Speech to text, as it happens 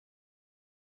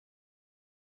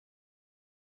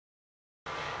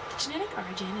Genetic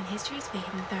Origin and History of Speed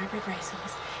in the Thoroughbred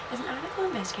Racehorse is an article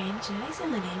investigating the genetics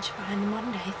and lineage behind the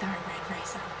modern-day thoroughbred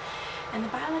racer and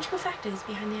the biological factors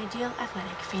behind the ideal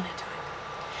athletic phenotype.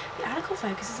 The article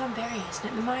focuses on variation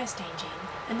in the myostatin gene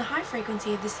and the high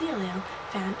frequency of the C allele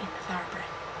found in the thoroughbred.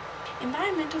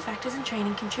 Environmental factors and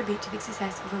training contribute to the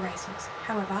success of a racehorse.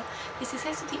 However, the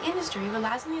success of the industry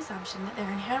relies on the assumption that there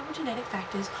are inheritable genetic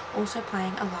factors also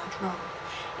playing a large role.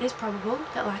 It is probable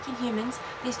that, like in humans,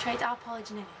 these traits are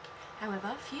polygenetic.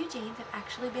 However, few genes have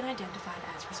actually been identified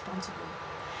as responsible.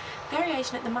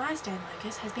 Variation at the myostatin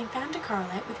locus has been found to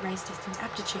correlate with race distance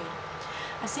aptitude.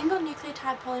 A single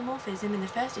nucleotide polymorphism in the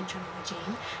first intramural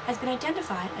gene has been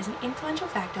identified as an influential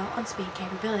factor on speed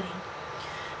capability.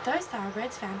 Those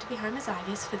thoroughbreds found to be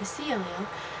homozygous for the C allele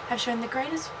have shown the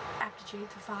greatest aptitude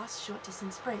for fast,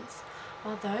 short-distance sprints,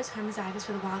 while those homozygous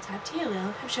for the wild-type T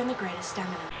allele have shown the greatest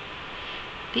stamina.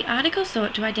 The article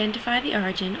sought to identify the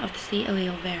origin of the C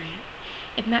allele variant.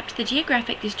 It mapped the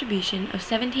geographic distribution of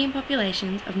 17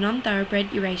 populations of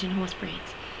non-thoroughbred Eurasian horse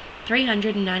breeds,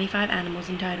 395 animals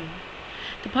in total.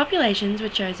 The populations were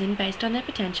chosen based on their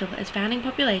potential as founding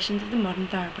populations of the modern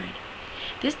thoroughbred.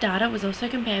 This data was also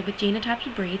compared with genotypes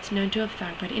of breeds known to have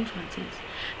thoroughbred influences: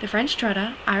 the French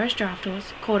trotter, Irish draft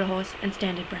horse, quarter horse, and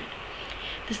standardbred.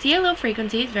 The C allele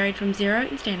frequencies varied from 0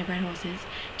 in standardbred horses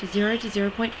to 0 to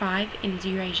 0.5 in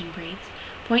Eurasian breeds,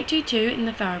 0.22 in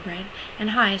the thoroughbred,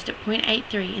 and highest at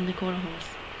 0.83 in the quarter horse.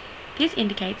 This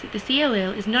indicates that the C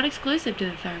allele is not exclusive to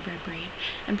the thoroughbred breed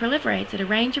and proliferates at a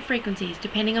range of frequencies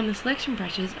depending on the selection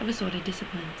pressures of assorted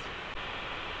disciplines.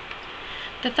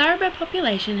 The thoroughbred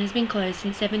population has been closed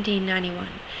since 1791,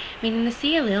 meaning the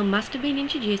C allele must have been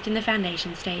introduced in the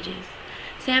foundation stages.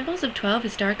 Samples of 12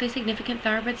 historically significant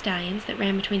thoroughbred stallions that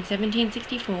ran between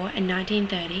 1764 and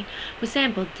 1930 were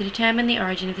sampled to determine the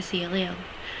origin of the C allele.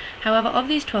 However, of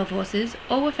these 12 horses,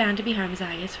 all were found to be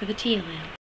homozygous for the T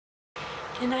allele.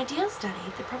 In an ideal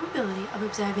study, the probability of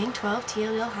observing 12 T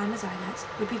allele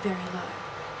homozygotes would be very low.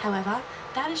 However,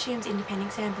 that assumes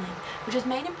independent sampling, which is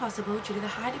made impossible due to the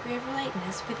high degree of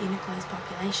relatedness within a closed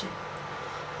population.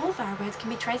 All thoroughbreds can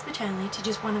be traced paternally to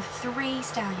just one of 3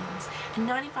 stallions, and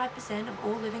 95% of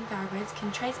all living thoroughbreds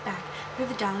can trace back through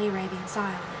the Dali Arabian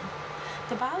sire line.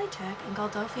 The Bali Turk and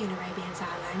Godolphin Arabian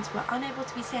sire lines were unable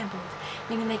to be sampled,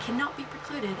 meaning they cannot be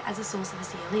precluded as a source of the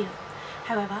C allele.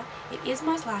 However, it is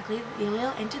most likely that the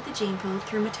allele entered the gene pool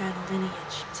through maternal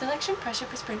lineage. Selection pressure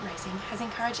for sprint racing has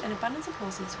encouraged an abundance of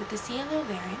horses with the C allele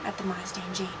variant at the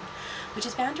myostatin gene, which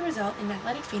is found to result in an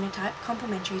athletic phenotype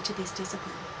complementary to this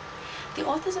discipline. The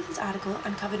authors of this article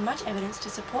uncovered much evidence to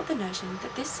support the notion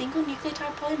that this single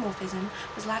nucleotide polymorphism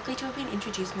was likely to have been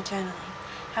introduced maternally.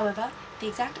 However, the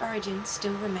exact origin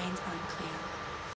still remains unclear.